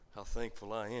how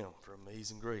thankful I am for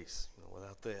amazing grace.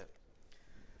 Without that,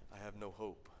 I have no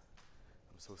hope.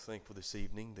 I'm so thankful this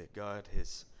evening that God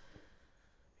has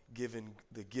given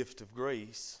the gift of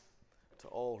grace to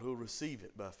all who receive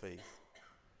it by faith.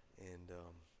 And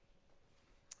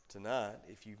tonight,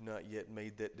 if you've not yet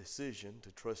made that decision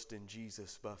to trust in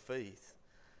Jesus by faith,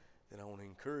 then I want to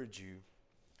encourage you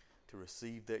to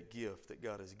receive that gift that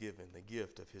God has given, the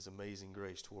gift of His amazing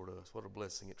grace toward us. What a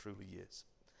blessing it truly is.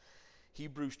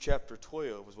 Hebrews chapter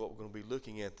 12 is what we're going to be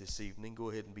looking at this evening. Go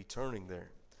ahead and be turning there.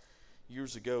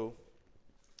 Years ago,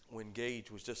 when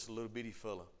Gage was just a little bitty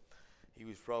fella, he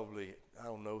was probably,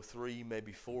 3,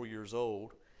 maybe 4 years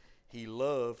old. He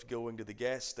loved going to the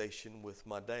gas station with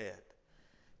my dad.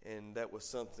 And that was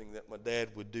something that my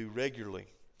dad would do regularly.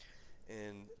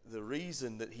 And the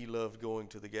reason that he loved going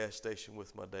to the gas station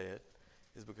with my dad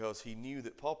is because he knew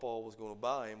that Papa was going to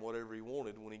buy him whatever he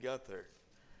wanted when he got there.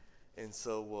 And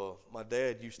so my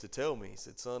dad used to tell me, he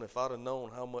said, "Son, if I'd have known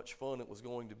how much fun it was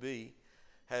going to be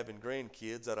having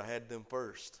grandkids, I'd have had them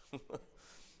first."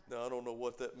 Now, I don't know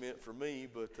what that meant for me,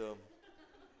 but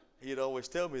he'd always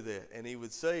tell me that. And he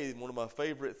would say, one of my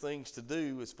favorite things to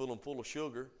do is fill them full of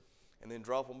sugar and then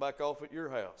drop them back off at your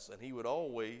house. And he would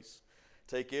always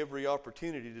take every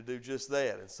opportunity to do just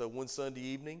that. And so one Sunday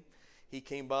evening, he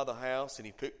came by the house and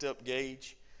he picked up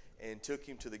Gage and took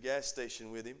him to the gas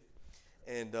station with him.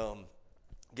 And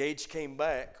Gage came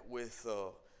back with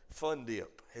Fun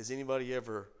Dip. Has anybody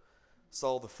ever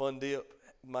saw the Fun Dip?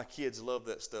 My kids love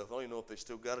that stuff. I don't even know if they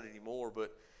still got it anymore,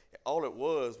 but all it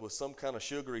was some kind of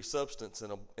sugary substance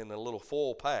in a little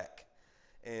foil pack.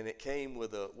 And it came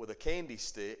with a candy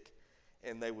stick,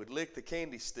 and they would lick the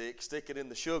candy stick, stick it in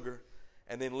the sugar,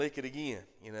 and then lick it again,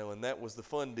 and that was the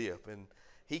Fun Dip. And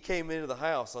he came into the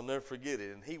house, I'll never forget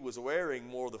it, and he was wearing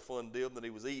more of the Fun Dip than he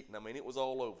was eating. I mean, it was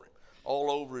all over him,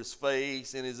 all over his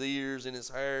face, in his ears, in his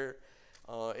hair,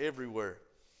 everywhere.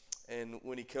 And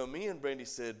when he come in, Brandy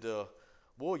said,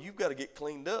 "Boy, you've got to get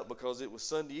cleaned up," because it was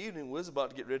Sunday evening. We was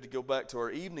about to get ready to go back to our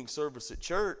evening service at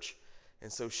church.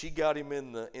 And so she got him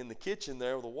in the kitchen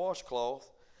there with a washcloth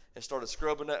and started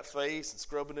scrubbing that face and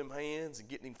scrubbing them hands and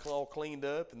getting him all cleaned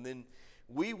up. And then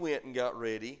we went and got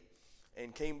ready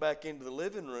and came back into the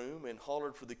living room and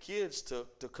hollered for the kids to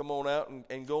come on out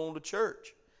and go on to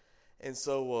church. And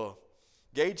so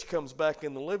Gage comes back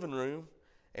in the living room,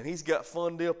 and he's got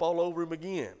Fun Dip all over him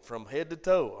again, from head to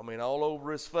toe. I mean, all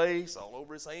over his face, all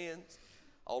over his hands,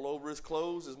 all over his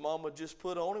clothes his mama just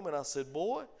put on him. And I said,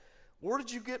 "Boy, where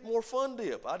did you get more Fun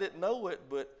Dip?" I didn't know it,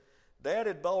 but Dad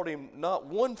had bought him not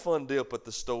one Fun Dip at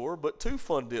the store, but 2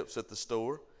 Fun Dips at the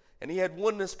store, and he had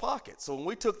one in his pocket. So when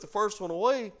we took the first one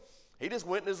away, he just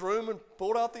went in his room and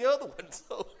pulled out the other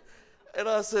one. And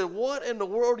I said, "What in the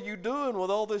world are you doing with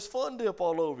all this Fun Dip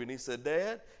all over you?" And he said,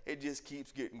 "Dad, it just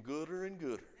keeps getting gooder and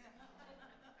gooder."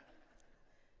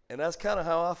 And that's kind of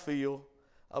how I feel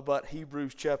about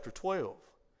Hebrews chapter 12.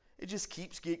 It just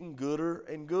keeps getting gooder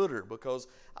and gooder, because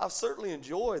I've certainly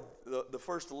enjoyed the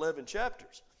first 11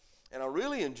 chapters. And I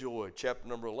really enjoyed chapter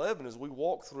number 11 as we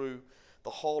walked through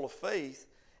the hall of faith,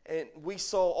 and we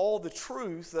saw all the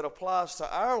truth that applies to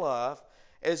our life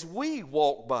as we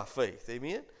walk by faith.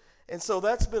 Amen? And so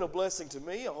that's been a blessing to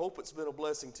me. I hope it's been a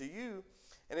blessing to you.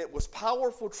 And it was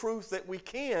powerful truth that we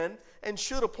can and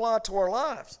should apply to our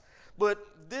lives. But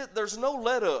there's no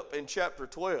let up in chapter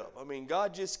 12. I mean,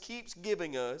 God just keeps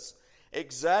giving us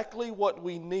exactly what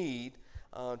we need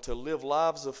to live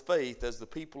lives of faith as the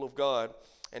people of God.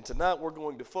 And tonight we're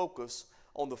going to focus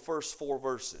on the first 4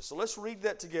 verses. So let's read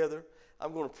that together.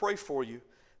 I'm going to pray for you.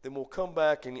 Then we'll come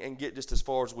back and get just as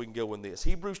far as we can go in this.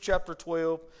 Hebrews chapter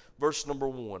 12, verse number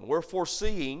 1. "Wherefore,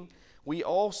 seeing we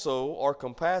also are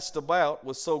compassed about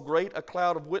with so great a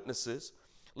cloud of witnesses,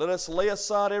 let us lay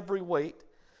aside every weight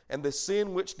and the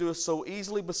sin which doeth so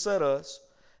easily beset us,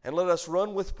 and let us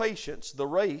run with patience the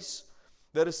race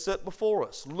that is set before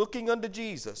us, looking unto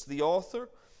Jesus, the author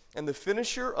and the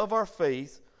finisher of our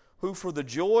faith, who for the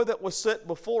joy that was set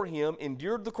before him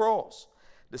endured the cross,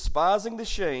 despising the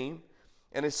shame,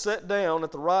 and is set down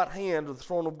at the right hand of the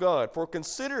throne of God. For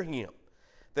consider him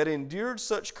that endured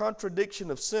such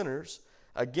contradiction of sinners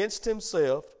against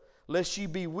himself, lest ye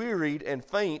be wearied and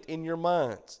faint in your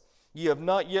minds. Ye have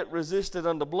not yet resisted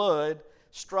unto blood,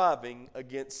 striving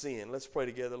against sin." Let's pray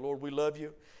together. Lord, we love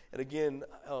you. And again,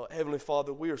 Heavenly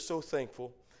Father, we are so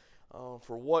thankful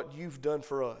for what you've done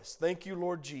for us. Thank you,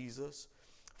 Lord Jesus,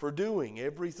 for doing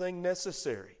everything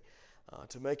necessary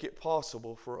to make it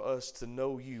possible for us to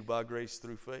know you by grace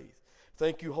through faith.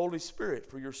 Thank you, Holy Spirit,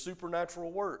 for your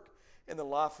supernatural work in the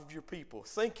life of your people.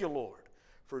 Thank you, Lord,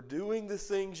 for doing the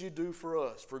things you do for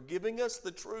us, for giving us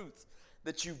the truth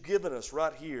that you've given us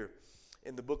right here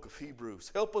in the book of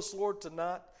Hebrews. Help us, Lord,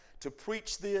 tonight to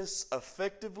preach this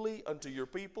effectively unto your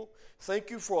people.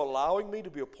 Thank you for allowing me to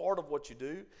be a part of what you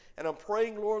do. And I'm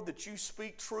praying, Lord, that you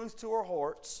speak truth to our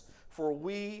hearts, for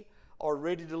we are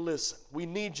ready to listen. We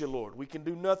need you, Lord. We can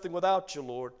do nothing without you,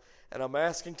 Lord. And I'm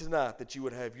asking tonight that you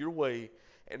would have your way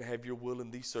and have your will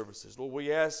in these services. Lord,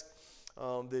 we ask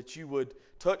that you would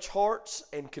touch hearts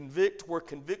and convict where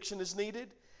conviction is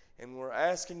needed. And we're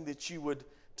asking that you would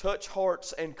touch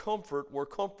hearts and comfort where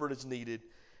comfort is needed.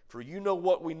 For you know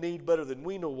what we need better than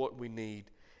we know what we need.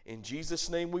 In Jesus'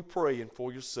 name we pray, and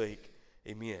for your sake,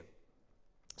 amen.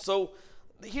 So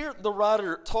here the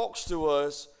writer talks to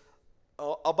us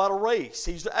about a race.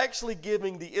 He's actually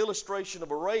giving the illustration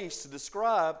of a race to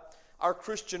describe our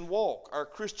Christian walk, our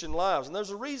Christian lives. And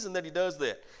there's a reason that he does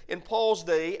that. In Paul's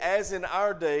day, as in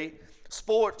our day,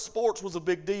 sports was a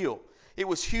big deal. It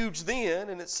was huge then,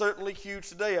 and it's certainly huge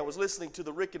today. I was listening to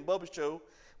the Rick and Bubba show,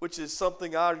 which is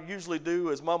something I usually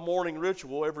do as my morning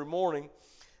ritual every morning.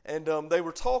 And they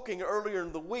were talking earlier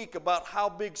in the week about how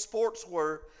big sports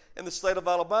were in the state of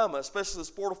Alabama, especially the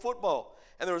sport of football.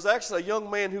 And there was actually a young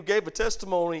man who gave a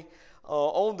testimony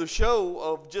on the show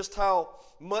of just how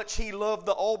much he loved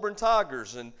the Auburn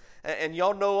Tigers. And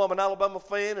y'all know I'm an Alabama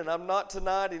fan, and I'm not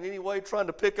tonight in any way trying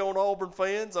to pick on Auburn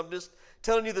fans. I'm just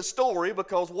telling you the story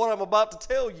because what I'm about to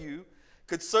tell you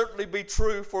could certainly be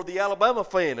true for the Alabama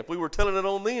fan if we were telling it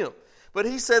on them. But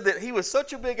he said that he was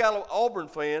such a big Auburn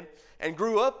fan and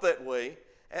grew up that way.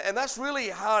 And that's really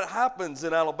how it happens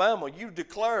in Alabama. You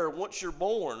declare once you're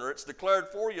born, or it's declared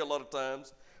for you a lot of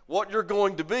times, what you're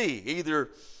going to be. Either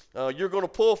you're going to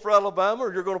pull for Alabama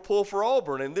or you're going to pull for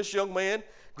Auburn. And this young man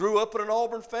grew up in an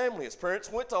Auburn family. His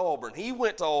parents went to Auburn. He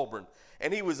went to Auburn.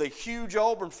 And he was a huge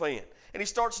Auburn fan. And he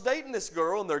starts dating this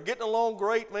girl, and they're getting along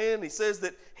great, man. He says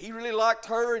that he really liked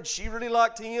her, and she really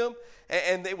liked him.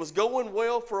 And it was going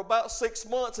well for about 6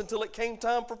 months until it came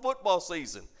time for football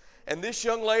season. And this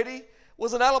young lady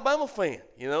was an Alabama fan,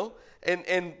 you know.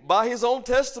 And by his own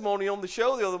testimony on the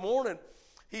show the other morning,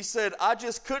 he said, I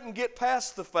just couldn't get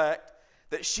past the fact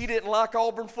that she didn't like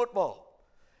Auburn football.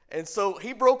 And so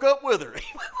he broke up with her.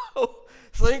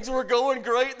 Things were going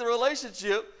great in the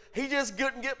relationship. He just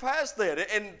couldn't get past that.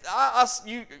 And I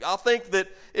think that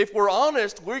if we're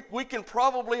honest, we can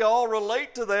probably all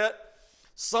relate to that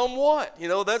somewhat. You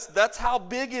know, that's how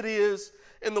big it is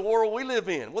in the world we live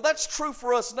in. Well, that's true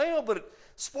for us now, but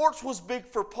sports was big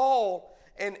for Paul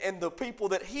and the people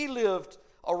that he lived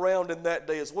around in that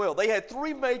day as well. They had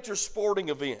 3 major sporting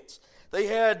events. They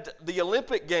had the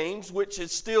Olympic Games, which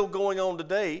is still going on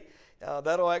today.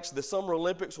 The Summer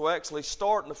Olympics will actually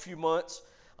start in a few months.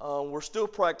 We're still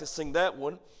practicing that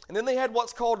one. And then they had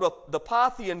what's called the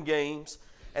Pythian Games.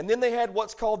 And then they had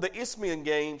what's called the Isthmian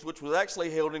Games, which was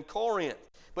actually held in Corinth.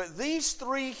 But these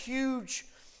 3 huge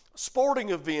sporting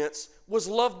events was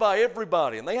loved by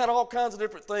everybody. And they had all kinds of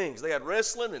different things. They had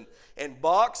wrestling and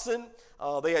boxing.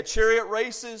 They had chariot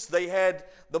races. They had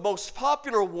the most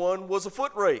popular one was a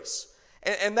foot race.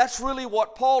 And that's really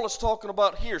what Paul is talking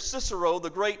about here. Cicero, the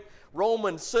great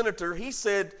Roman senator,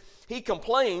 he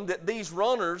complained that these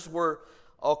runners were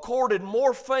accorded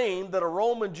more fame than a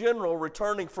Roman general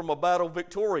returning from a battle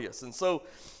victorious. And so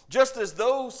just as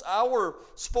our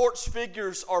sports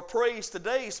figures are praised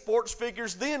today, sports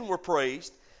figures then were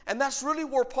praised. And that's really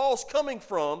where Paul's coming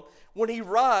from when he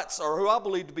writes, or who I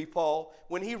believe to be Paul,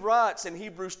 when he writes in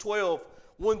Hebrews 12,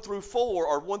 1 through 4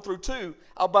 or 1 through 2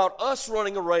 about us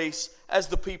running a race as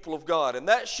the people of God. And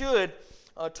that should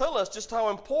tell us just how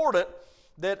important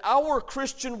that our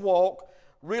Christian walk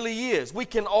really is. We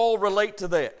can all relate to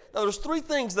that. Now, there's 3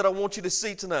 things that I want you to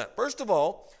see tonight. First of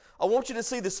all, I want you to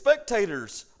see the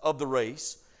spectators of the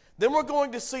race. Then we're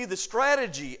going to see the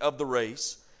strategy of the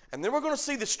race. And then we're going to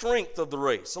see the strength of the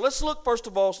race. So let's look, first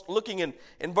of all, looking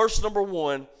in verse number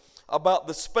 1 about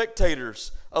the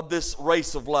spectators of this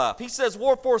race of life. He says,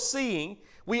 wherefore seeing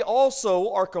we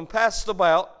also are compassed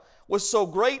about with so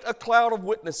great a cloud of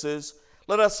witnesses,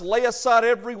 let us lay aside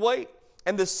every weight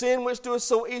and the sin which doeth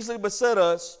so easily beset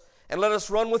us, and let us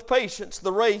run with patience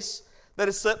the race that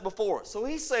is set before us. So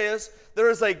he says there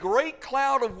is a great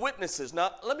cloud of witnesses.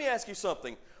 Now, let me ask you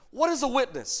something. What is a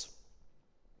witness?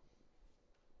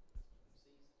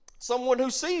 Someone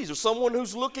who sees or someone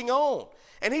who's looking on.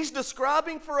 And he's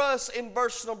describing for us in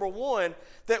verse number 1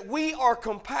 that we are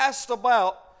compassed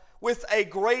about with a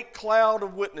great cloud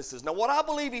of witnesses. Now, what I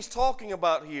believe he's talking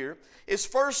about here is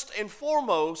first and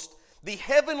foremost the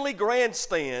heavenly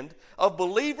grandstand of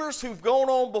believers who've gone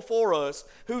on before us,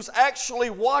 who's actually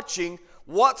watching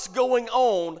what's going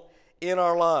on in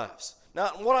our lives. Now,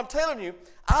 what I'm telling you,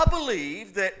 I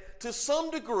believe that to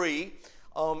some degree,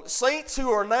 Saints who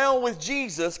are now with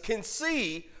Jesus can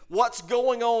see what's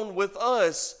going on with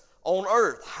us on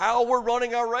earth, how we're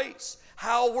running our race,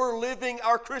 how we're living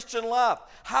our Christian life,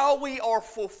 how we are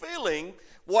fulfilling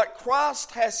what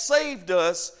Christ has saved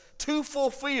us to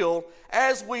fulfill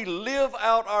as we live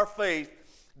out our faith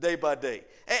day by day.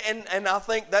 And I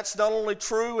think that's not only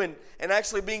true and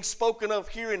actually being spoken of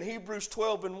here in Hebrews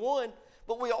 12:1,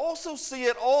 but we also see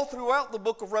it all throughout the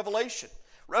book of Revelation.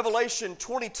 Revelation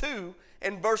 22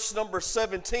 and verse number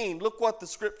 17. Look what the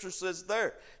scripture says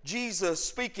there. Jesus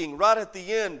speaking right at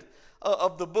the end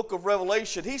of the book of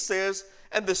Revelation. He says,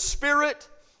 "And the Spirit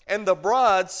and the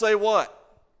bride say what?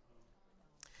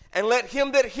 And let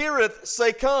him that heareth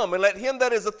say, Come. And let him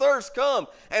that is athirst come.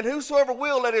 And whosoever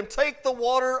will, let him take the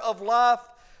water of life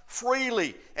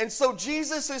freely." And so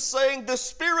Jesus is saying, the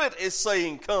Spirit is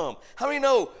saying, come. How many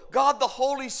know God the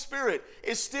Holy Spirit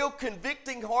is still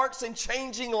convicting hearts and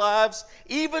changing lives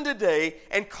even today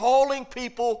and calling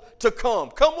people to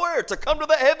come? Come where? To come to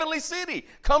the heavenly city.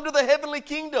 Come to the heavenly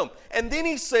kingdom. And then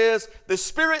he says, the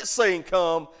Spirit saying,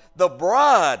 come. The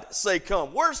bride say,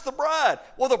 come. Where's the bride?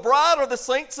 Well, the bride are the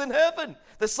saints in heaven.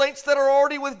 The saints that are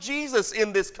already with Jesus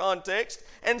in this context.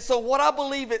 And so what I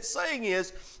believe it's saying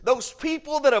is those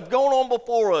people that have gone on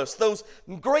before us, those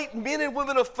great men and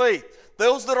women of faith,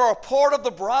 those that are a part of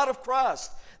the bride of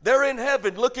Christ, they're in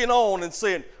heaven looking on and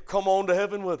saying, come on to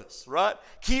heaven with us, right?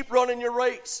 Keep running your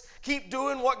race. Keep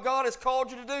doing what God has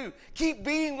called you to do. Keep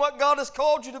being what God has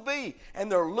called you to be.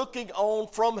 And they're looking on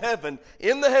from heaven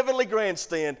in the heavenly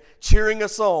grandstand, cheering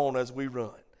us on as we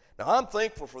run. Now, I'm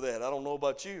thankful for that. I don't know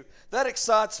about you. That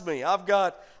excites me. I've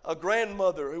got a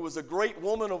grandmother who was a great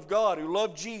woman of God who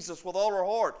loved Jesus with all her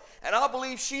heart. And I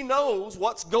believe she knows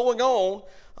what's going on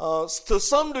to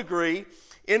some degree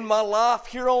in my life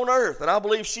here on earth. And I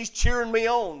believe she's cheering me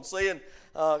on, saying,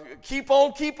 keep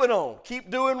on keeping on. Keep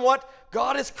doing what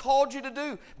God has called you to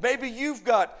do. Maybe you've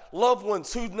got loved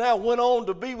ones who now went on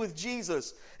to be with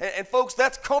Jesus. And folks,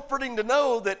 that's comforting to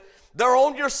know that they're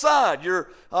on your side.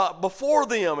 You're before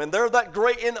them, and they're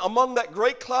among that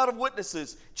great cloud of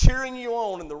witnesses cheering you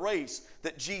on in the race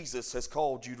that Jesus has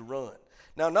called you to run.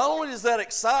 Now, not only does that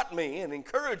excite me and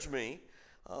encourage me,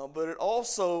 but it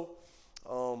also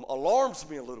alarms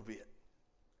me a little bit,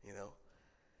 you know,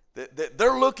 that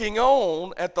they're looking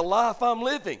on at the life I'm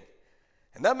living.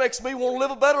 And that makes me want to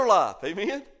live a better life,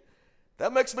 amen?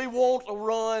 That makes me want to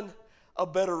run a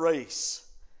better race.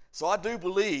 So I do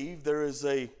believe there is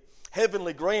a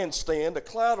heavenly grandstand, a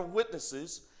cloud of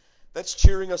witnesses that's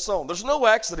cheering us on. There's no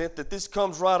accident that this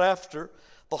comes right after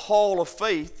the hall of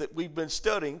faith that we've been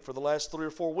studying for the last 3 or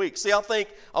 4 weeks. See, I think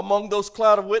among those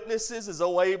cloud of witnesses is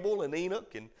Abel and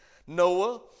Enoch and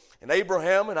Noah and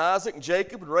Abraham and Isaac and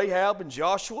Jacob and Rahab and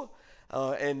Joshua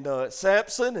and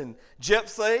Samson and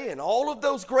Jephthah and all of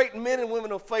those great men and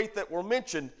women of faith that were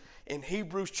mentioned in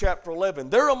Hebrews chapter 11.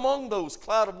 They're among those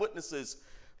cloud of witnesses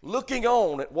looking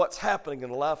on at what's happening in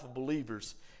the life of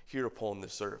believers here upon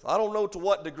this earth. I don't know to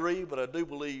what degree, but I do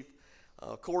believe,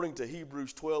 according to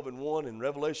Hebrews 12:1 and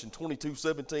Revelation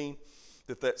 22:17,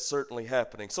 that that's certainly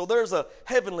happening. So there's a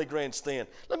heavenly grandstand.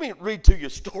 Let me read to you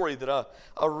a story that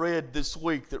I read this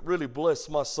week that really blessed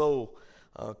my soul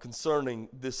concerning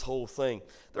this whole thing.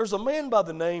 There's a man by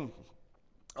the name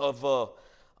of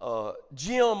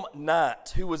Jim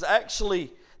Knight, who was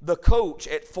actually the coach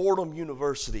at Fordham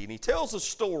University. And he tells a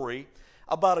story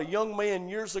about a young man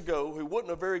years ago who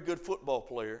wasn't a very good football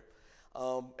player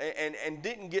and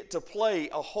didn't get to play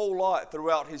a whole lot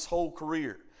throughout his whole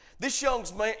career. This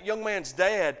young man's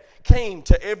dad came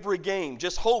to every game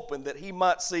just hoping that he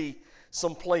might see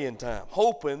some playing time,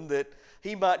 hoping that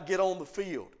he might get on the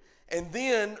field. And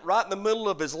then, right in the middle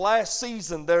of his last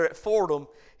season there at Fordham,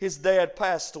 his dad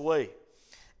passed away.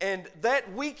 And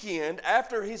that weekend,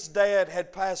 after his dad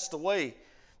had passed away,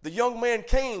 the young man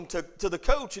came to the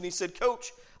coach and he said,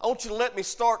 "Coach, I want you to let me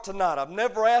start tonight. I've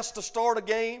never asked to start a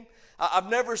game. I've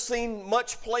never seen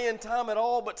much playing time at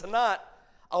all, but tonight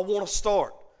I want to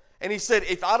start." And he said,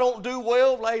 "If I don't do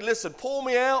well, hey, listen, pull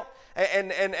me out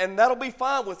and that'll be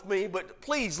fine with me, but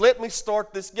please let me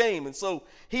start this game." And so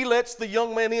he lets the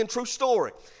young man in, true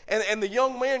story. And the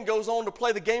young man goes on to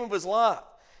play the game of his life.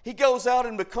 He goes out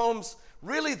and becomes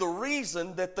really the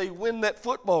reason that they win that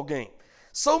football game.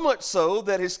 So much so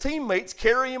that his teammates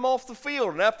carry him off the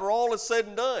field. And after all is said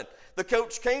and done, the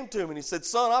coach came to him and he said,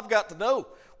 "Son, I've got to know,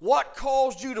 what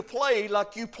caused you to play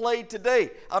like you played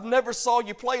today? I've never saw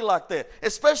you play like that,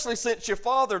 especially since your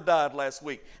father died last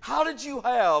week. How did you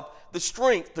have the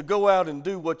strength to go out and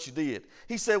do what you did?"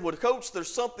 He said, "Well, Coach,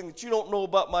 there's something that you don't know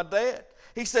about my dad.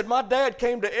 He said, my dad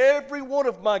came to every one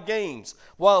of my games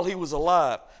while he was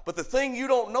alive. But the thing you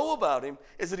don't know about him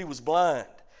is that he was blind.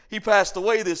 He passed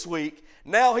away this week.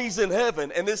 Now he's in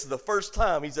heaven, and this is the first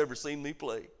time he's ever seen me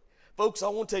play. Folks, I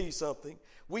want to tell you something.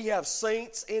 We have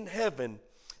saints in heaven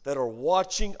that are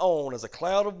watching on as a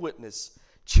cloud of witness,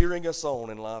 cheering us on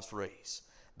in life's race.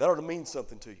 That ought to mean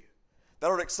something to you. That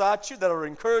ought to excite you. That ought to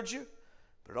encourage you.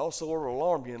 But it also ought to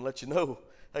alarm you and let you know,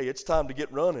 hey, it's time to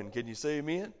get running. Can you say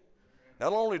amen?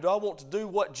 Not only do I want to do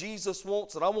what Jesus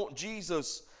wants, and I want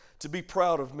Jesus to be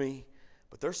proud of me,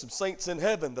 but there's some saints in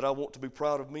heaven that I want to be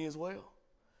proud of me as well.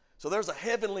 So there's a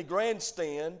heavenly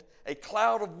grandstand, a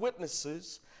cloud of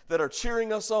witnesses that are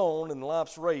cheering us on in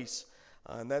life's race,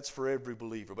 and that's for every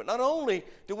believer. But not only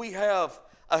do we have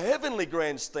a heavenly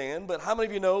grandstand, but how many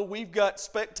of you know we've got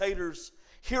spectators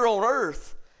here on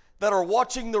earth that are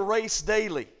watching the race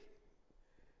daily?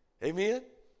 Amen?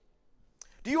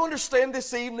 Do you understand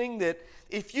this evening that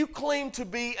if you claim to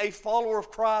be a follower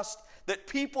of Christ, that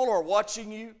people are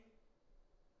watching you?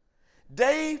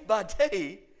 Day by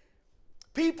day,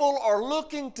 people are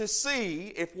looking to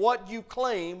see if what you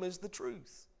claim is the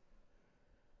truth.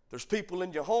 There's people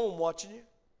in your home watching you.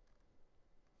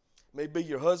 Maybe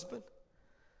your husband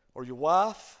or your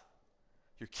wife,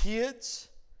 your kids.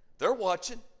 They're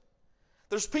watching.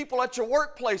 There's people at your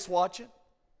workplace watching.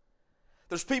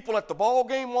 There's people at the ball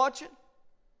game watching.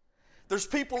 There's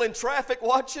people in traffic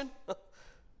watching.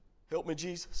 Help me,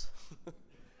 Jesus.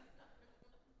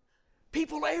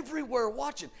 People everywhere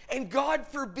watching. And God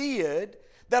forbid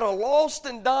that a lost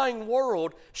and dying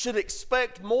world should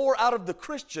expect more out of the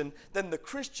Christian than the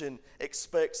Christian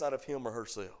expects out of him or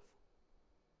herself.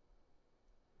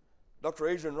 Dr.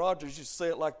 Adrian Rogers used to say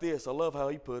it like this. I love how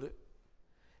he put it.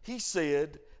 He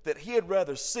said that he'd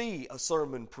rather see a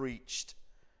sermon preached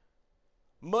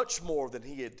much more than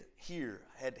he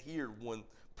had heard one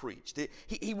preached.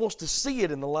 He wants to see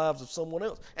it in the lives of someone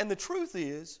else. And the truth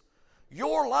is,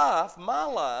 your life, my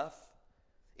life,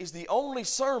 is the only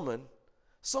sermon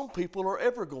some people are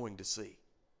ever going to see.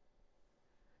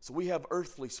 So we have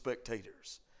earthly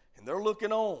spectators, and they're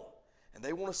looking on, and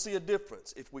they want to see a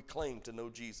difference if we claim to know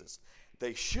Jesus.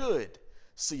 They should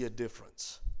see a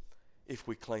difference if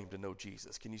we claim to know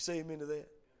Jesus. Can you say amen to that?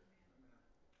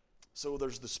 So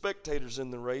there's the spectators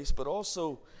in the race, but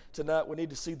also tonight we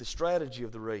need to see the strategy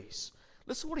of the race.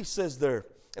 Listen to what he says there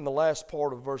in the last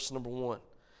part of verse number 1.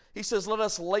 He says, let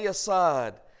us lay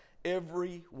aside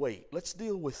every weight. Let's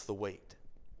deal with the weight.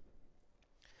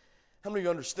 How many of you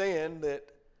understand that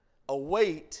a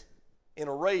weight in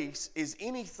a race is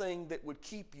anything that would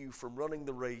keep you from running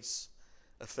the race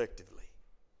effectively?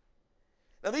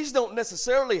 Now, these don't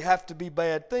necessarily have to be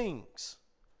bad things.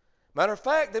 Matter of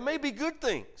fact, they may be good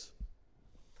things.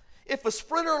 If a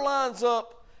sprinter lines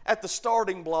up at the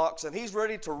starting blocks and he's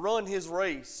ready to run his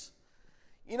race,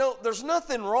 you know, there's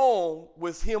nothing wrong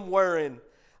with him wearing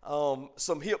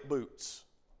some hip boots,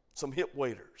 some hip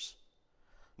waders.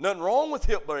 Nothing wrong with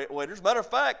hip waders. Matter of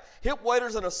fact, hip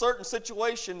waders in a certain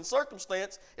situation and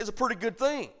circumstance is a pretty good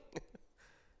thing.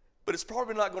 But it's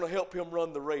probably not going to help him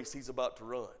run the race he's about to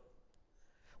run.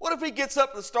 What if he gets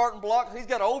up to the starting block and he's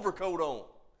got an overcoat on?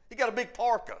 He got a big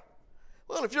parka.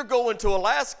 Well, if you're going to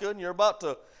Alaska and you're about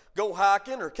to go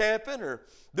hiking or camping or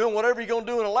doing whatever you're going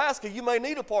to do in Alaska, you may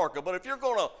need a parka. But if you're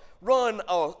going to run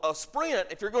a sprint,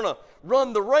 if you're going to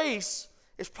run the race,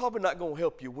 it's probably not going to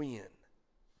help you win.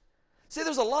 See,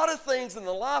 there's a lot of things in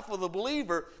the life of the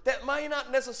believer that may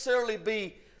not necessarily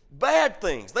be bad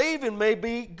things. They even may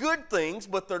be good things,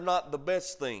 but they're not the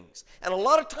best things. And a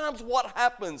lot of times what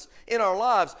happens in our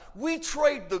lives, we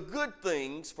trade the good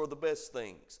things for the best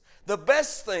things. The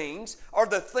best things are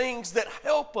the things that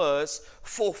help us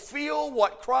fulfill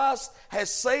what Christ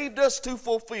has saved us to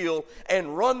fulfill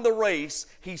and run the race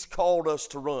He's called us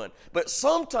to run. But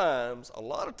sometimes, a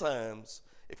lot of times,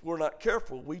 if we're not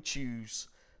careful, we choose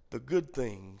the good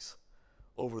things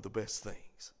over the best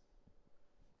things.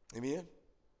 Amen?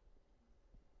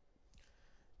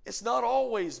 It's not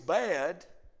always bad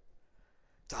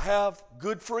to have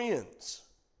good friends.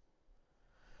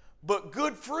 But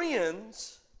good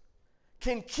friends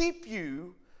can keep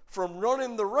you from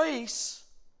running the race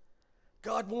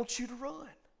God wants you to run.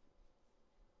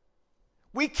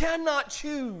 We cannot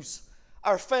choose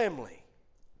our family,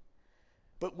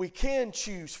 but we can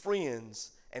choose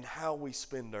friends and how we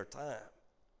spend our time.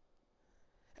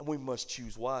 And we must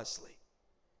choose wisely.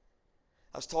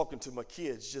 I was talking to my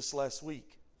kids just last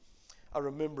week. I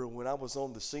remember when I was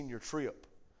on the senior trip,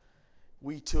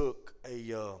 we took a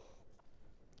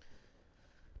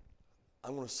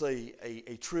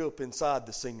trip inside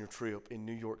the senior trip in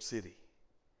New York City.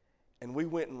 And we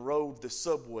went and rode the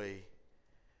subway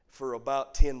for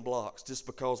about 10 blocks just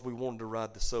because we wanted to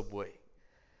ride the subway.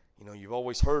 You know, you've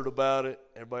always heard about it.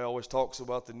 Everybody always talks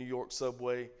about the New York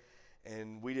subway.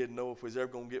 And we didn't know if we was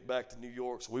ever going to get back to New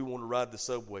York, so we wanted to ride the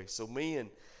subway. So me and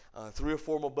 3 or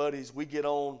 4 of my buddies, we get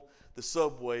on the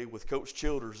subway with Coach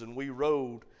Childers, and we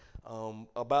rode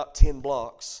about 10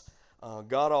 blocks,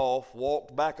 got off,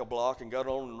 walked back a block, and got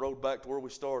on and rode back to where we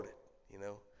started, you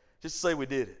know, just to say we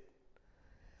did it.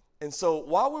 And so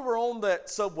while we were on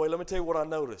that subway, let me tell you what I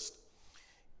noticed.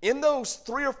 In those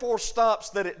 3 or 4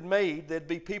 stops that it made, there'd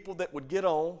be people that would get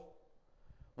on,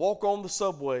 walk on the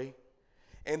subway,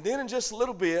 and then in just a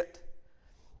little bit,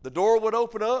 the door would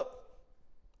open up,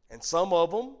 and some of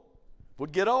them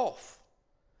would get off,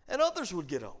 and others would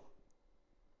get on.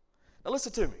 Now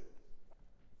listen to me.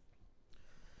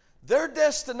 Their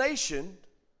destination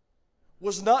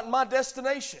was not my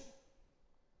destination.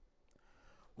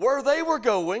 Where they were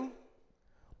going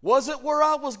wasn't where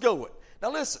I was going.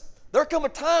 Now listen, there come a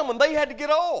time when they had to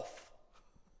get off,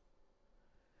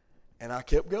 and I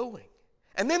kept going.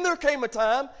 And then there came a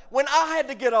time when I had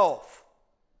to get off,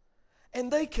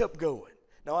 and they kept going.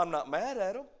 Now, I'm not mad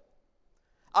at them.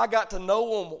 I got to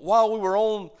know them while we were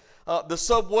on the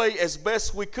subway as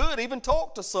best we could, even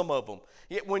talk to some of them.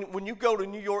 Yet when you go to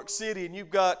New York City and you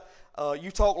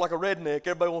talk like a redneck,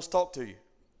 everybody wants to talk to you.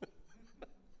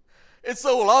 And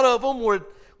so a lot of them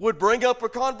would bring up a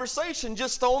conversation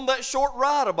just on that short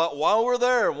ride about why we're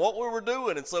there and what we were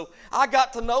doing. And so I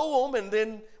got to know them, and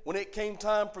then when it came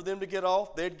time for them to get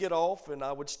off, they'd get off and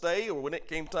I would stay. Or when it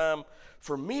came time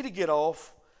for me to get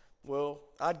off, well,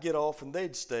 I'd get off and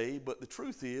they'd stay. But the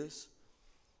truth is,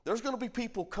 there's going to be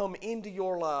people come into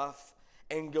your life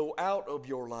and go out of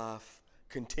your life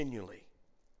continually.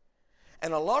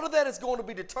 And a lot of that is going to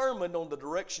be determined on the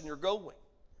direction you're going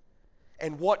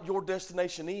and what your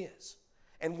destination is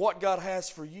and what God has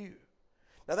for you.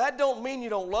 Now, that don't mean you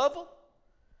don't love them.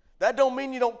 That don't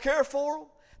mean you don't care for them.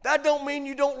 That don't mean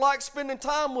you don't like spending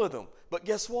time with them. But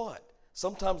guess what?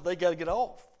 Sometimes they got to get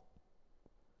off.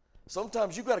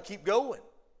 Sometimes you got to keep going.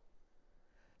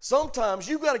 Sometimes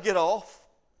you got to get off,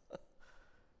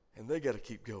 and they got to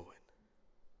keep going.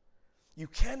 You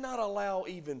cannot allow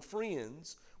even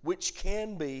friends, which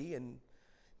can be and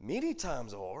many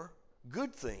times are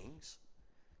good things,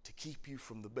 to keep you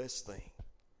from the best thing.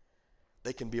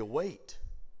 They can be a weight.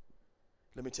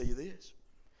 Let me tell you this.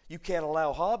 You can't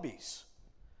allow hobbies,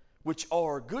 which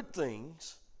are good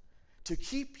things, to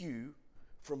keep you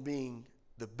from being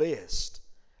the best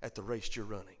at the race you're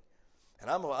running. And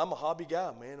I'm a hobby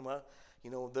guy, man.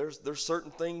 There's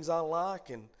certain things I like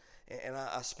and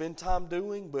I spend time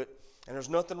doing, and there's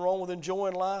nothing wrong with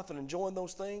enjoying life and enjoying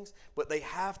those things, but they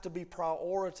have to be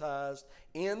prioritized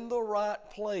in the right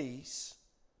place,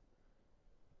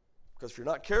 because if you're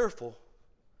not careful,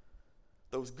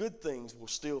 those good things will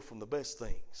steal from the best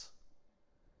things.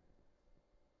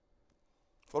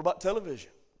 What about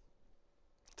television?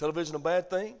 Television a bad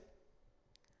thing?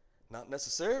 Not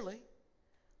necessarily.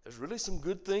 There's really some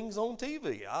good things on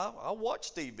TV. I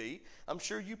watch TV. I'm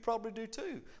sure you probably do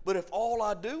too. But if all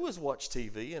I do is watch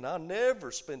TV and I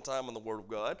never spend time in the Word of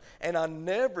God and I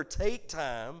never take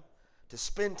time to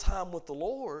spend time with the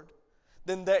Lord,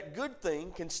 then that good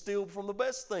thing can steal from the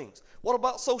best things. What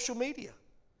about social media?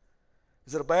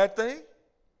 Is it a bad thing?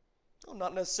 No,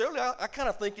 not necessarily. I kind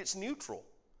of think it's neutral.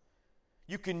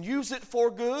 You can use it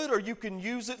for good or you can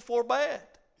use it for bad.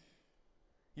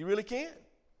 You really can.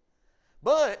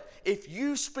 But if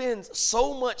you spend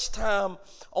so much time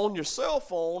on your cell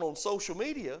phone, on social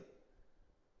media,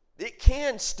 it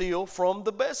can steal from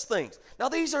the best things. Now,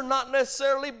 these are not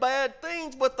necessarily bad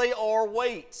things, but they are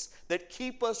weights that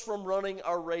keep us from running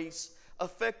our race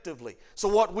effectively. So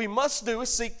what we must do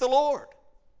is seek the Lord.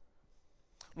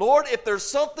 Lord, if there's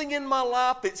something in my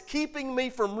life that's keeping me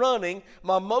from running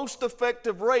my most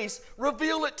effective race,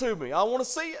 reveal it to me. I want to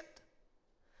see it.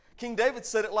 King David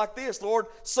said it like this: Lord,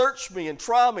 search me and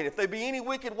try me. If there be any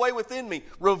wicked way within me,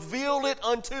 reveal it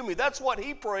unto me. That's what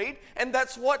he prayed, and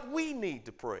that's what we need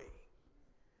to pray.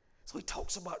 So he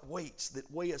talks about weights that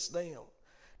weigh us down.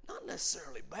 Not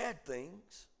necessarily bad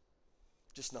things,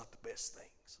 just not the best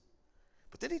things.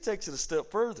 But then he takes it a step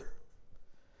further.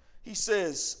 He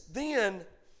says, then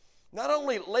not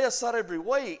only lay aside every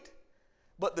weight,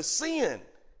 but the sin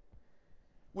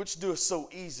which doeth so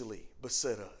easily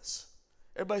beset us.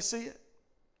 Everybody see it?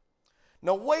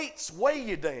 Now, weights weigh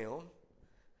you down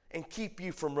and keep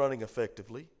you from running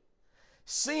effectively.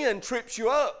 Sin trips you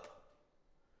up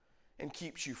and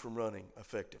keeps you from running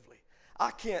effectively.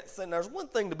 I can't think, there's one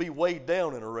thing to be weighed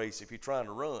down in a race if you're trying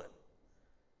to run,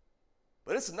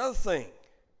 but it's another thing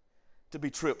to be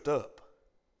tripped up.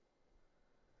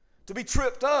 To be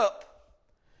tripped up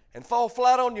and fall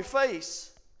flat on your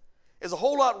face is a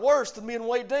whole lot worse than being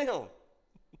weighed down.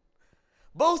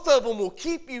 Both of them will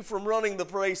keep you from running the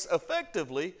race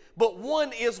effectively, but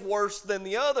one is worse than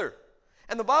the other.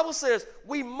 And the Bible says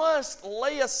we must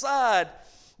lay aside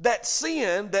that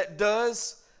sin that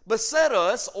does beset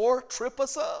us or trip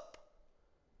us up.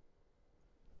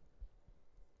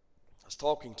 I was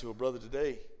talking to a brother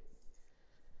today,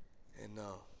 and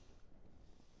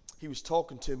he was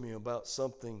talking to me about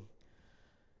something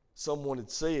someone had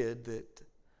said that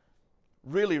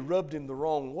really rubbed him the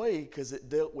wrong way because it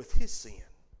dealt with his sin.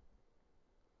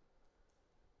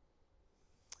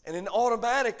 And then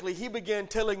automatically he began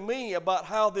telling me about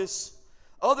how this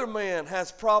other man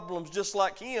has problems just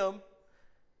like him,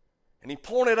 and he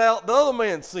pointed out the other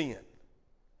man's sin.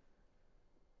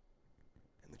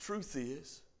 And the truth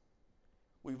is,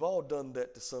 we've all done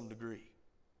that to some degree.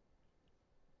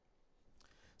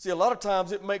 See, a lot of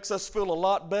times it makes us feel a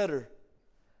lot better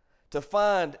to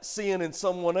find sin in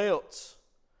someone else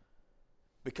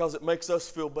because it makes us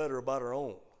feel better about our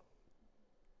own.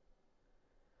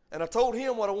 And I told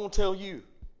him what I want to tell you.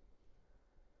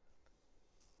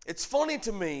 It's funny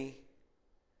to me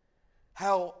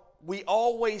how we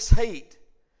always hate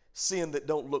sin that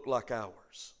don't look like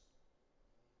ours.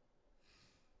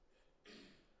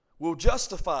 We'll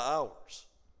justify ours.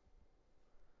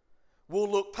 We'll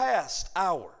look past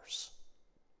ours.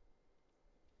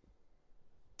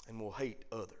 And we'll hate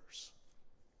others.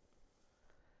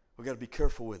 We've got to be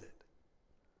careful with it.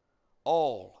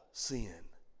 All sin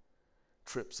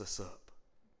trips us up.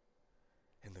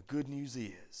 And the good news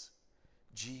is,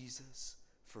 Jesus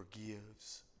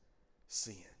forgives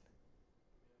sin.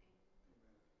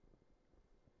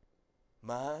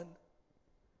 Mine,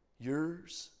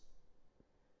 yours,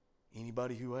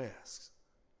 anybody who asks.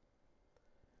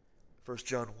 1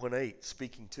 John 1:8,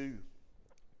 speaking to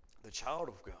the child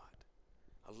of God.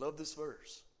 I love this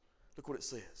verse. Look what it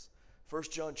says. 1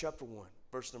 John chapter 1,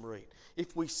 verse number 8.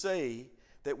 If we say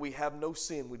that we have no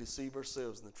sin, we deceive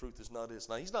ourselves, and the truth is not in us.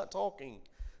 Now, he's not talking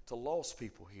to lost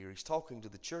people here. He's talking to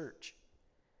the church.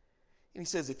 And he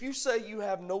says, if you say you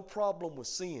have no problem with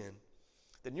sin,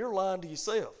 then you're lying to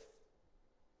yourself.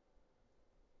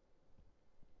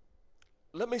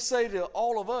 Let me say to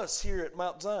all of us here at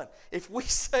Mount Zion, if we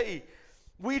say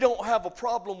we don't have a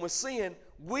problem with sin,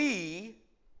 we,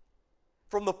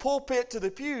 from the pulpit to the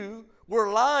pew,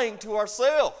 we're lying to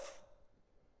ourselves.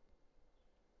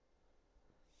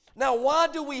 Now, why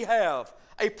do we have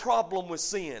a problem with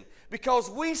sin? Because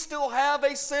we still have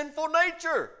a sinful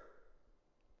nature.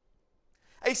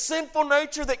 A sinful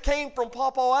nature that came from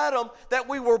Papa Adam that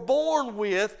we were born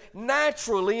with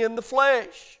naturally in the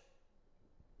flesh.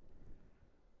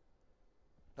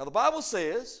 Now, the Bible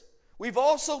says we've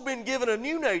also been given a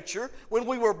new nature when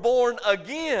we were born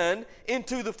again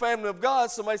into the family of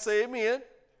God. Somebody say amen.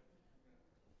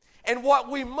 And what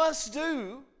we must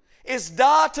do is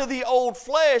die to the old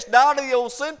flesh, die to the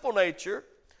old sinful nature,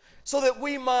 so that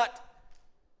we might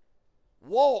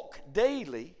walk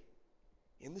daily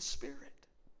in the Spirit.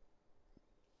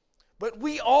 But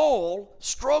we all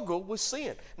struggle with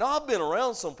sin. Now, I've been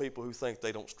around some people who think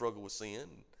they don't struggle with sin.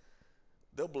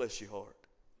 They'll bless your heart.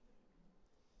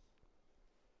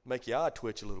 Make your eye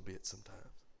twitch a little bit sometimes.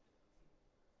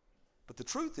 But the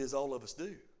truth is, all of us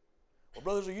do. Well,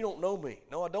 brothers, you don't know me.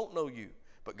 No, I don't know you.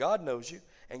 But God knows you.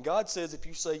 And God says if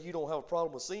you say you don't have a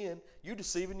problem with sin, you're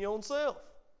deceiving your own self.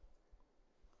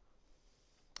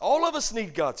 All of us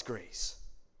need God's grace.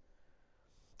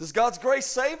 Does God's grace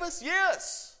save us?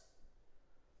 Yes.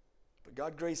 But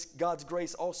God's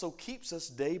grace also keeps us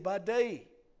day by day.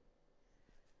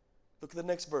 Look at the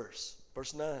next verse,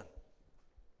 verse 9.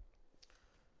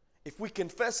 If we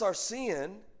confess our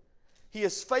sin, He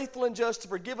is faithful and just to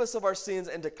forgive us of our sins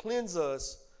and to cleanse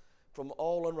us from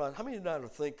all unrighteousness. How many of you are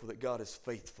thankful that God is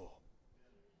faithful?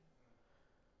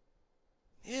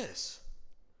 Yes.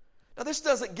 Now, this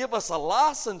doesn't give us a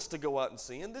license to go out and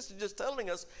sin. This is just telling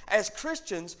us, as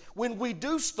Christians, when we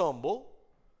do stumble,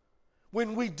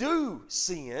 when we do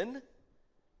sin,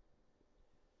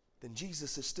 then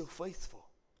Jesus is still faithful.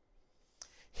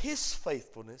 His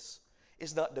faithfulness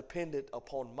is not dependent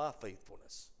upon my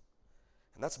faithfulness.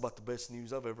 And that's about the best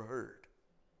news I've ever heard.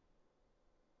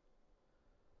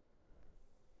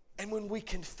 And when we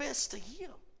confess to Him,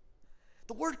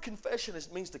 the word confession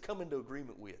means to come into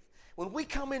agreement with. When we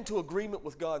come into agreement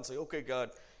with God and say, okay,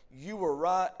 God, you were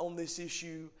right on this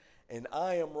issue and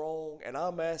I am wrong, and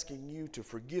I'm asking you to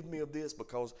forgive me of this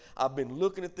because I've been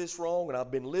looking at this wrong and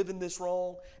I've been living this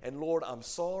wrong, and Lord, I'm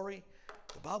sorry.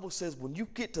 The Bible says when you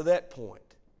get to that point,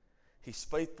 He's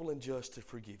faithful and just to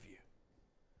forgive you,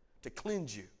 to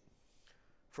cleanse you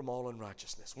from all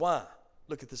unrighteousness. Why?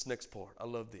 Look at this next part. I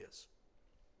love this.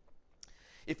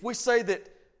 If we say that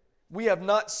we have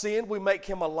not sinned, we make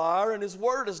him a liar, and his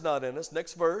word is not in us.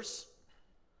 Next verse.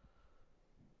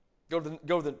 Go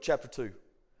to chapter 2.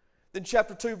 Then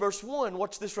chapter 2, verse 1,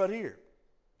 watch this right here.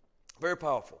 Very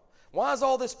powerful. Why is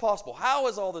all this possible? How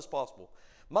is all this possible?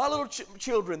 My little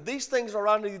children, these things are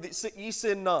unto you that ye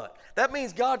sin not. That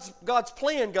means God's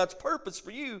plan, God's purpose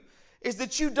for you is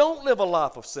that you don't live a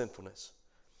life of sinfulness.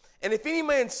 And if any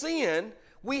man sin,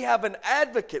 we have an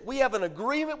advocate. We have an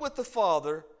agreement with the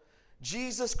Father,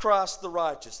 Jesus Christ the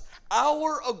righteous.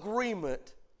 Our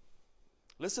agreement,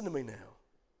 listen to me now,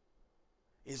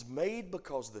 is made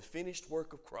because of the finished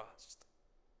work of Christ.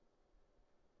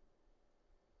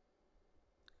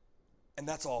 And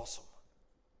that's awesome.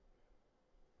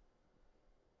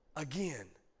 Again,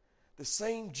 the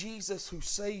same Jesus who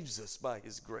saves us by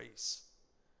his grace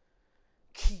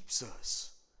keeps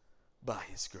us by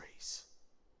his grace.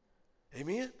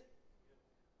 Amen?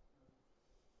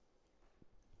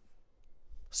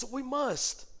 So we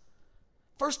must,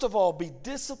 first of all, be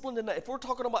disciplined enough. If we're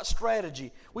talking about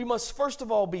strategy, we must first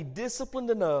of all be disciplined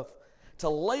enough to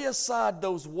lay aside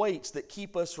those weights that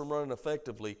keep us from running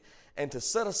effectively and to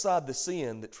set aside the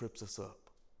sin that trips us up.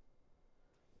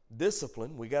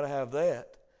 Discipline, we got to have that.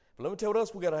 But let me tell you what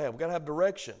else we got to have. We got to have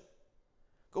direction.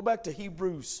 Go back to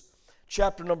Hebrews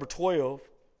chapter number 12.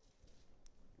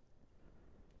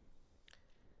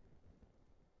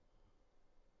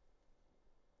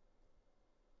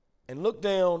 And look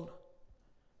down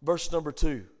verse number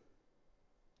 2.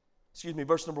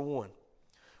 Verse number 1.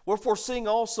 Wherefore, seeing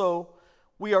also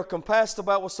we are compassed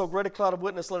about with so great a cloud of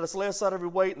witness, let us lay aside every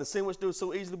weight and the sin which doeth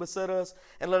so easily beset us,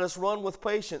 and let us run with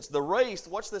patience the race,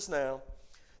 watch this now,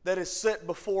 that is set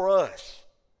before us.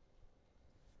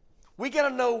 We got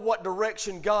to know what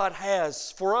direction God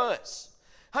has for us.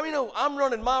 How many know I'm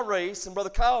running my race and Brother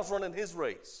Kyle's running his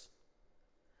race?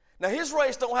 Now his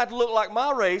race don't have to look like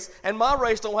my race, and my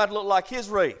race don't have to look like his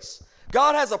race.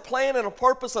 God has a plan and a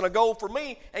purpose and a goal for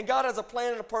me, and God has a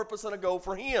plan and a purpose and a goal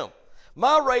for him.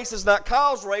 My race is not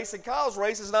Kyle's race, and Kyle's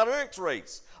race is not Eric's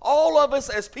race. All of us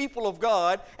as people of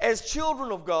God, as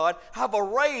children of God, have a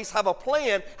race, have a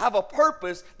plan, have a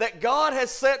purpose that God has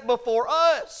set before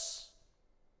us.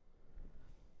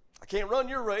 I can't run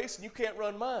your race, and you can't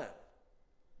run mine.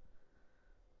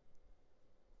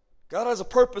 God has a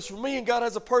purpose for me, and God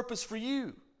has a purpose for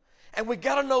you. And we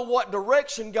got to know what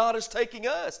direction God is taking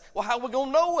us. Well, how are we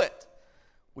going to know it?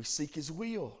 We seek his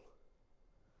will.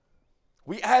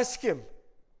 We ask him.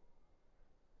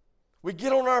 We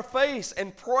get on our face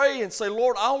and pray and say,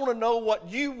 Lord, I want to know what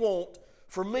you want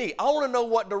for me. I want to know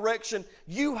what direction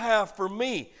you have for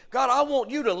me. God, I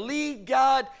want you to lead,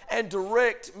 guide, and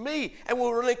direct me. And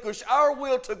we'll relinquish our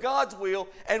will to God's will,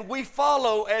 and we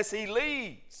follow as he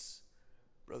leads.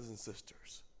 Brothers and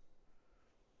sisters.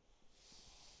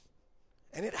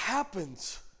 And it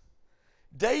happens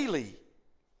daily.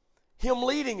 Him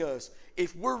leading us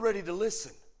if we're ready to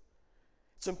listen.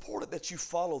 It's important that you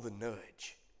follow the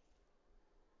nudge.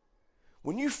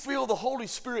 When you feel the Holy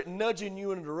Spirit nudging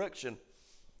you in a direction,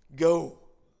 go.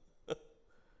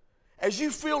 As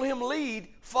you feel him lead,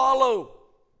 follow.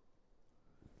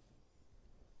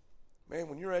 Man,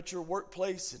 when you're at your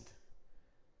workplace and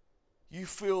you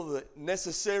feel the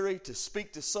necessary to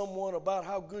speak to someone about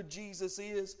how good Jesus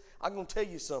is, I'm going to tell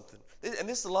you something. And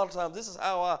this is a lot of times, this is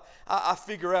how I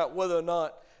figure out whether or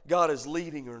not God is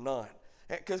leading or not.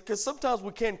 Because sometimes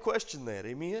we can question that,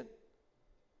 amen?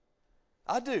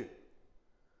 I do.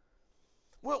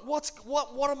 Well,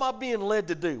 what am I being led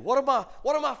to do? What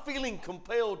am I feeling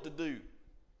compelled to do?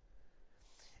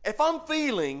 If I'm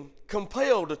feeling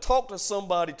compelled to talk to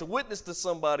somebody, to witness to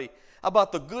somebody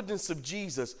about the goodness of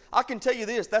Jesus, I can tell you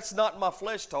this, that's not my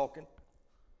flesh talking.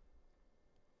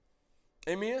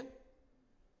 Amen?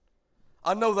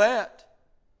 I know that.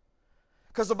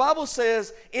 Because the Bible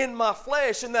says, in my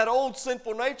flesh, in that old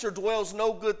sinful nature dwells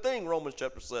no good thing, Romans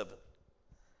chapter 7.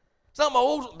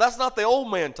 That's not the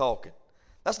old man talking.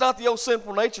 That's not the old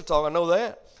sinful nature talking. I know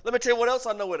that. Let me tell you what else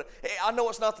I know. I know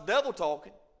it's not the devil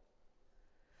talking.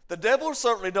 The devil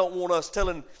certainly don't want us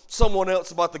telling someone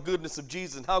else about the goodness of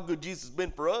Jesus and how good Jesus has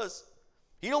been for us.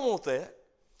 He don't want that.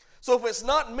 So if it's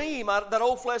not me, that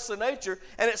old fleshly nature,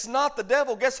 and it's not the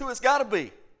devil, guess who it's got to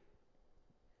be?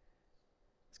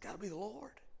 It's got to be the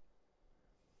Lord.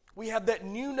 We have that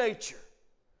new nature.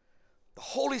 The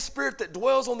Holy Spirit that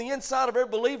dwells on the inside of every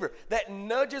believer that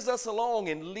nudges us along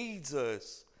and leads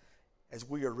us as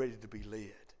we are ready to be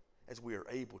led, as we are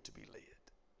able to be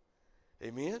led.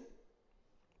 Amen?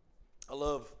 I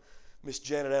love Miss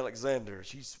Janet Alexander.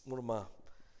 She's one of my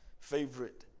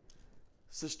favorite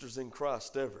sisters in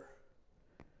Christ ever.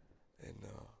 and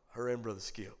her and Brother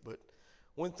Skip. But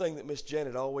one thing that Miss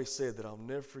Janet always said that I'll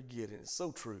never forget, and it's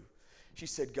so true, she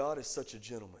said, God is such a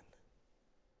gentleman.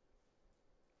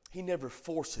 He never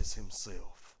forces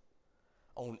himself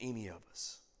on any of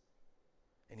us.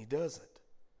 And he doesn't.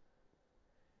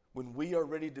 When we are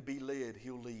ready to be led,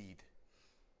 he'll lead.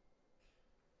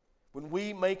 When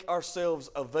we make ourselves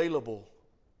available,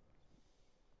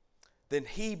 then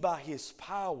he, by his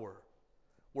power,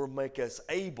 will make us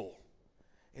able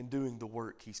in doing the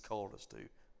work he's called us to.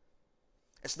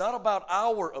 It's not about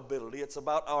our ability, it's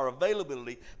about our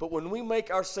availability. But when we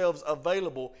make ourselves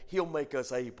available, he'll make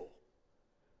us able.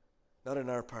 Not in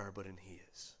our power, but in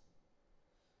his.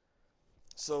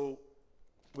 So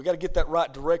we got to get that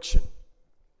right direction.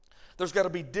 There's got to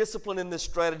be discipline in this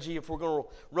strategy if we're going to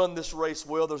run this race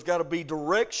well. There's got to be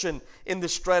direction in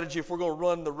this strategy if we're going to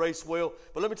run the race well.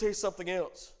 But let me tell you something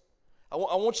else. I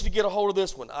want you to get a hold of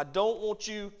this one. I don't want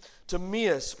you to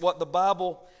miss what the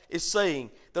Bible is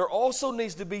saying. There also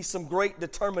needs to be some great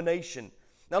determination.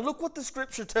 Now look what the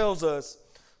Scripture tells us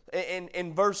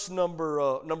in verse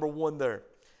number 1 there.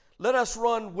 Let us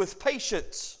run with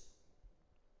patience.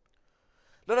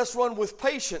 Let us run with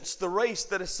patience the race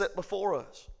that is set before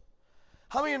us.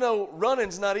 How many of you know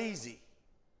running's not easy?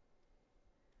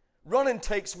 Running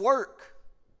takes work.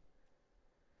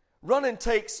 Running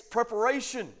takes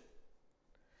preparation.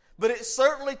 But it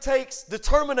certainly takes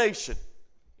determination.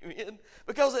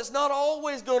 Because it's not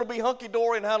always going to be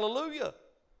hunky-dory and hallelujah.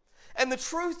 And the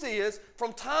truth is,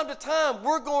 from time to time,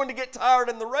 we're going to get tired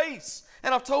in the race.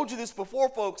 And I've told you this before,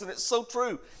 folks, and it's so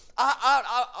true.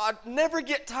 I never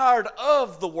get tired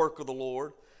of the work of the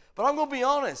Lord, but I'm going to be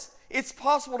honest. It's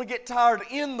possible to get tired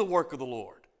in the work of the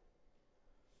Lord.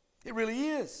 It really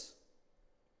is.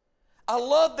 I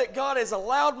love that God has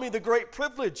allowed me the great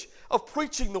privilege of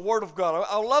preaching the Word of God.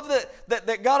 I love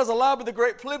that God has allowed me the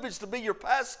great privilege to be your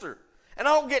pastor. And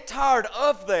I don't get tired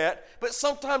of that, but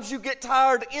sometimes you get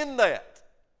tired in that.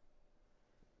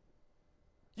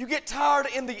 You get tired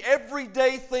in the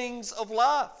everyday things of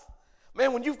life.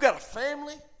 Man, when you've got a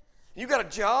family, you've got a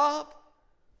job,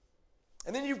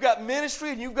 and then you've got ministry,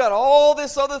 and you've got all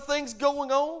this other things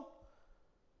going on,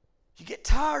 you get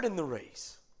tired in the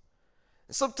race.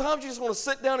 And sometimes you just want to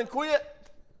sit down and quit.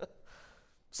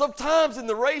 Sometimes in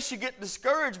the race you get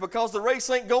discouraged because the race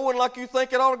ain't going like you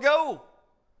think it ought to go.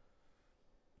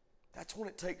 That's when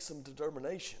it takes some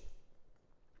determination.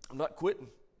 I'm not quitting.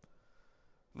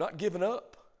 I'm not giving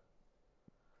up.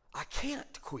 I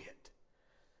can't quit.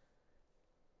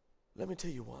 Let me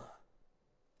tell you why.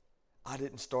 I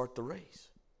didn't start the race.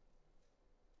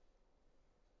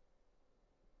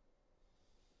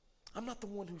 I'm not the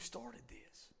one who started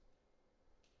this.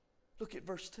 Look at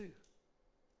verse 2.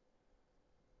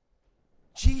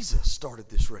 Jesus started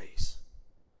this race.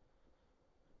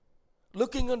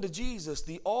 Looking unto Jesus,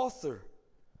 the author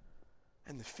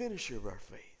and the finisher of our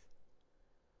faith.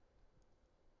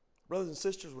 Brothers and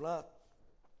sisters, when I,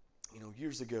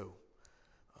 years ago,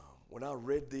 when I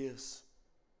read this,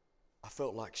 I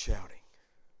felt like shouting.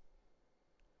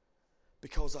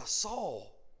 Because I saw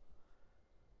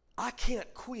I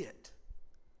can't quit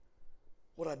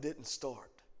what I didn't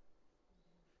start.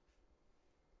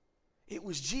 It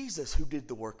was Jesus who did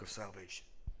the work of salvation.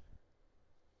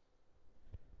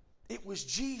 It was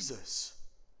Jesus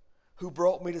who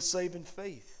brought me to saving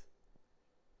faith.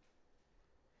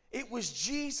 It was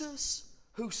Jesus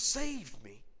who saved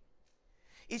me.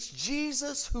 It's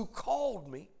Jesus who called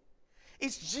me.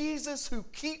 It's Jesus who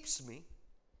keeps me.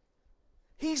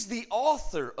 He's the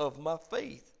author of my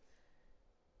faith.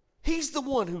 He's the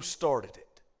one who started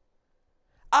it.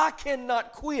 I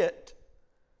cannot quit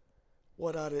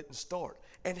what I didn't start.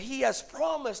 And He has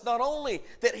promised not only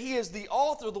that He is the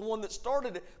author, the one that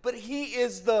started it, but He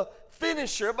is the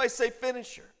finisher. Everybody say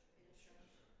finisher.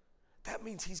 That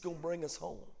means He's going to bring us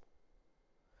home.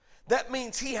 That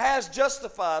means He has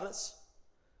justified us.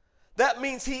 That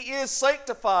means He is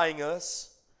sanctifying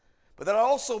us. But that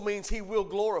also means He will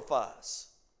glorify us.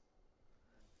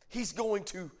 He's going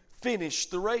to finish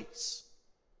the race.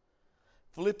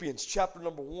 Philippians chapter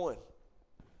number 1,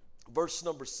 verse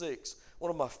number 6.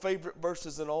 One of my favorite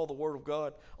verses in all the Word of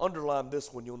God. Underline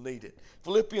this one, you'll need it.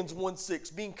 Philippians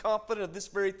 1:6, being confident of this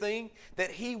very thing,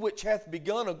 that He which hath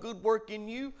begun a good work in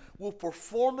you will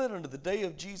perform it unto the day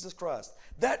of Jesus Christ.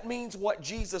 That means what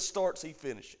Jesus starts, He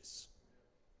finishes.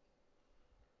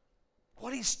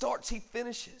 What He starts, He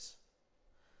finishes.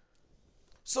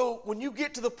 So when you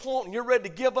get to the point and you're ready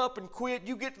to give up and quit,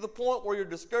 you get to the point where you're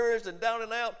discouraged and down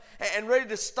and out and ready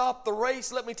to stop the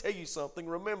race, let me tell you something.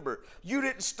 Remember, you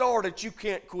didn't start it, you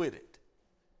can't quit it.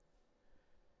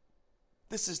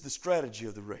 This is the strategy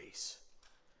of the race.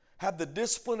 Have the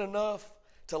discipline enough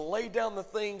to lay down the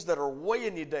things that are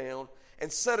weighing you down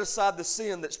and set aside the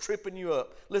sin that's tripping you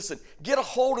up. Listen, get a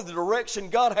hold of the direction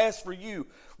God has for you.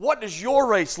 What does your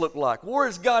race look like? Where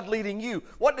is God leading you?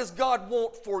 What does God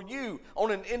want for you on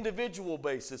an individual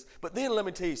basis? But then let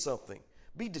me tell you something.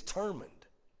 Be determined.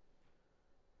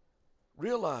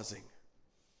 Realizing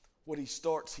what He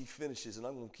starts, He finishes, and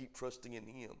I'm going to keep trusting in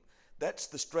Him. That's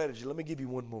the strategy. Let me give you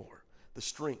one more. The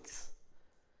strength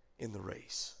in the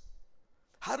race.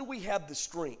 How do we have the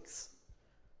strength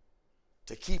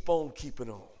to keep on keeping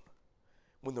on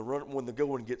when the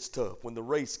going gets tough, when the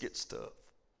race gets tough?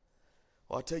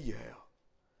 Well, I'll tell you how.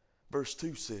 Verse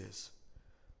 2 says,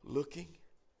 looking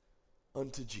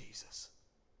unto Jesus.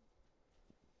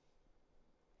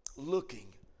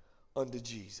 Looking unto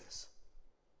Jesus.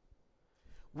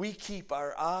 We keep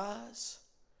our eyes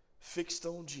fixed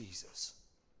on Jesus.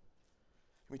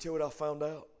 Let me tell you what I found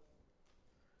out.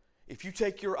 If you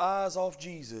take your eyes off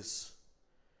Jesus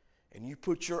and you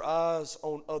put your eyes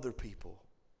on other people,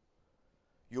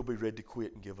 you'll be ready to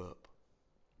quit and give up.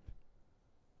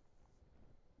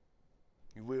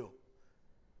 You will.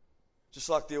 Just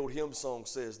like the old hymn song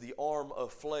says, the arm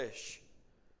of flesh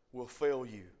will fail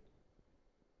you.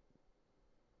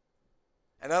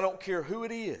 And I don't care who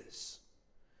it is,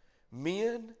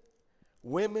 men,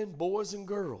 women, boys, and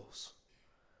girls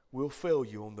will fail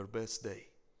you on their best day.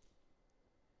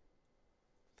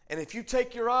 And if you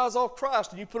take your eyes off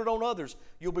Christ and you put it on others,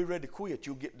 you'll be ready to quit.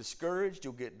 You'll get discouraged.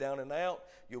 You'll get down and out.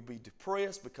 You'll be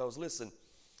depressed because, listen,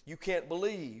 you can't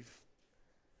believe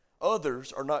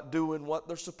others are not doing what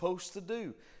they're supposed to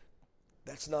do.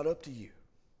 That's not up to you.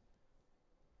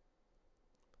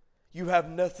 You have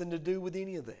nothing to do with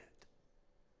any of that.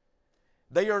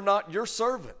 They are not your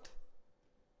servant.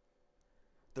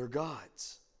 They're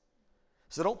God's.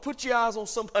 So don't put your eyes on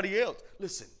somebody else.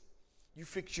 Listen, you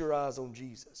fix your eyes on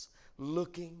Jesus,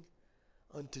 looking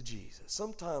unto Jesus.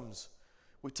 Sometimes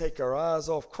we take our eyes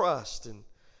off Christ and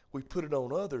we put it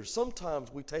on others.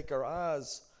 Sometimes we take our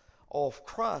eyes off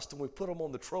Christ and we put them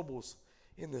on the troubles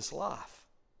in this life.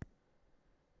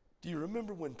 Do you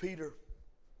remember when Peter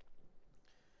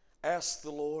asked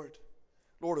the Lord,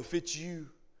 Lord, if it's you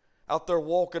out there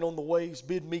walking on the waves,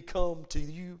 bid me come to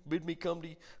you, bid me come to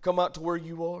you, come out to where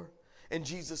you are? And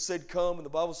Jesus said, come. And the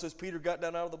Bible says Peter got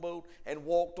down out of the boat and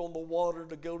walked on the water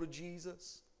to go to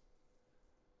Jesus.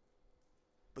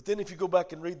 But then if you go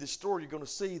back and read this story, you're going to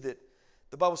see that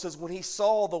the Bible says when he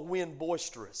saw the wind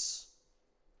boisterous,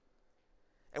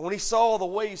 and when he saw the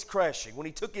waves crashing, when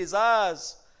he took his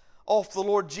eyes off the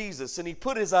Lord Jesus and he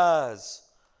put his eyes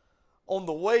on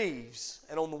the waves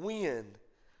and on the wind,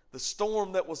 the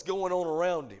storm that was going on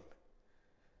around him,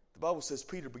 the Bible says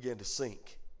Peter began to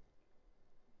sink.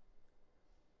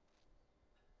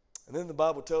 And then the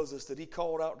Bible tells us that he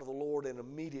called out to the Lord and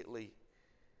immediately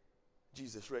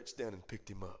Jesus reached down and picked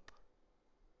him up.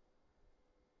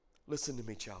 Listen to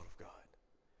me, child of God.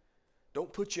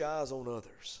 Don't put your eyes on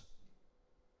others.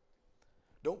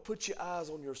 Don't put your eyes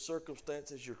on your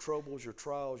circumstances, your troubles, your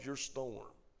trials, your storm.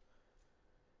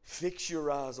 Fix your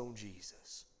eyes on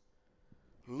Jesus.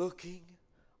 Looking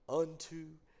unto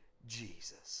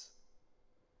Jesus.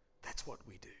 That's what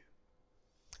we do.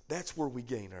 That's where we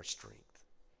gain our strength.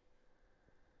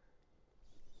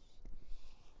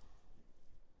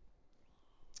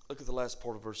 Look at the last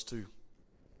part of verse 2.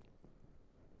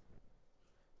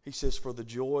 He says, for the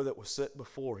joy that was set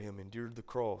before him endured the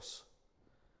cross,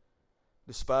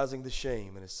 despising the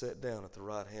shame, and is set down at the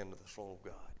right hand of the throne of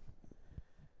God.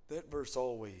 That verse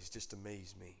always just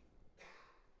amazed me.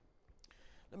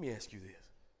 Let me ask you this.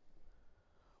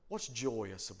 What's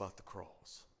joyous about the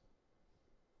cross?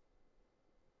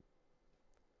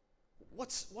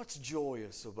 What's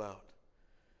joyous about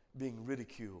being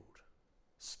ridiculed,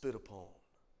 spit upon,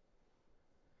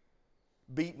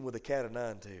 beaten with a cat of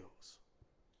nine tails?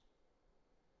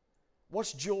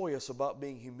 What's joyous about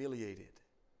being humiliated,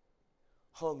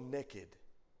 hung naked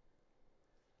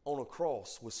on a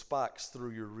cross with spikes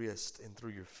through your wrist and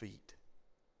through your feet?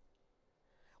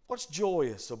 What's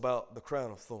joyous about the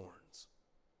crown of thorns?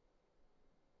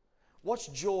 What's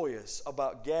joyous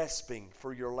about gasping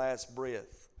for your last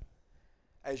breath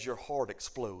as your heart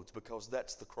explodes, because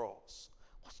that's the cross?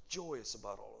 What's joyous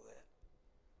about all of that?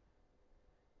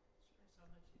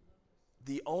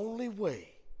 The only way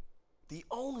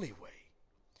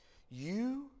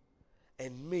you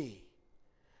and me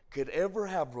could ever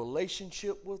have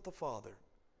relationship with the Father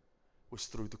was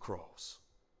through the cross.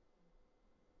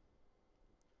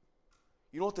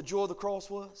 You know what the joy of the cross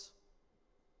was?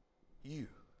 You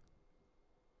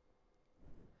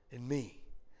and me.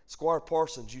 Squire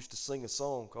Parsons used to sing a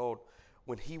song called,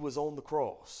 When He Was on the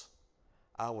Cross,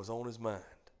 I was on his mind.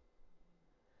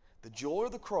 The joy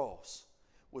of the cross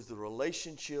was the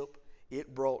relationship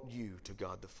it brought you to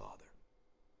God the Father.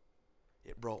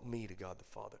 It brought me to God the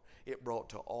Father. It brought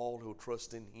to all who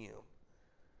trust in him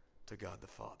to God the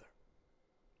Father.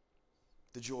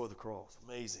 The joy of the cross.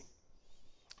 Amazing.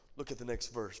 Look at the next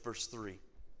verse, verse 3.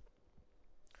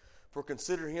 For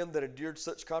consider him that endured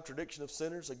such contradiction of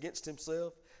sinners against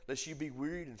himself, lest you be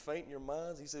wearied and faint in your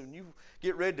minds. He said, when you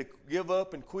get ready to give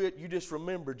up and quit, you just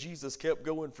remember Jesus kept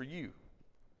going for you.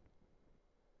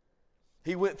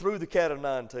 He went through the cat of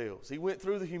nine tails. He went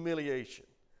through the humiliation.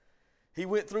 He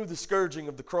went through the scourging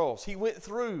of the cross. He went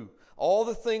through all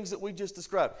the things that we just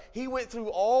described. He went through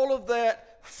all of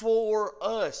that for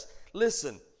us.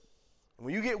 Listen,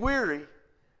 when you get weary,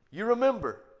 you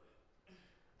remember,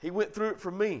 he went through it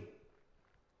for me.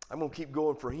 I'm going to keep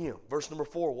going for him. Verse number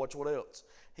 4, watch what else.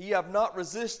 He have not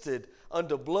resisted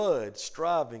unto blood,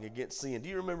 striving against sin. Do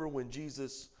you remember when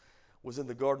Jesus was in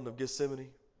the Garden of Gethsemane?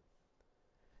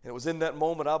 And it was in that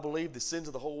moment, I believe, the sins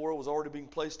of the whole world was already being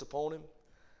placed upon him.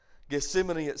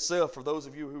 Gethsemane itself, for those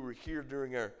of you who were here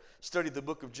during our study of the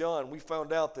book of John, we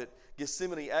found out that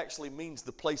Gethsemane actually means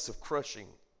the place of crushing.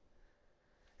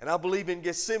 And I believe in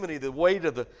Gethsemane, the weight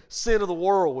of the sin of the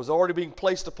world was already being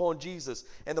placed upon Jesus.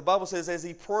 And the Bible says as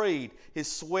he prayed, his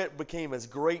sweat became as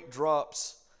great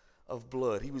drops of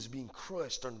blood. He was being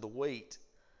crushed under the weight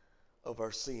of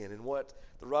our sin. And what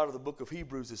the writer of the book of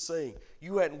Hebrews is saying,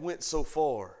 you hadn't went so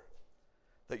far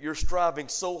that you're striving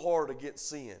so hard against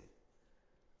sin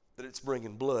that it's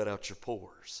bringing blood out your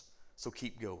pores. So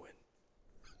keep going.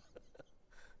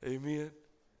 Amen.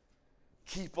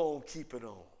 Keep on keeping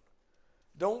on.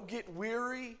 Don't get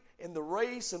weary in the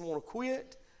race and want to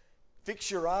quit.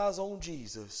 Fix your eyes on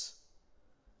Jesus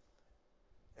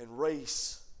and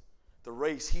race the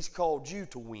race he's called you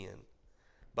to win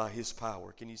by his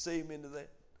power. Can you say amen to that?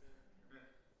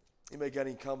 Anybody got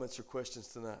any comments or questions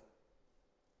tonight?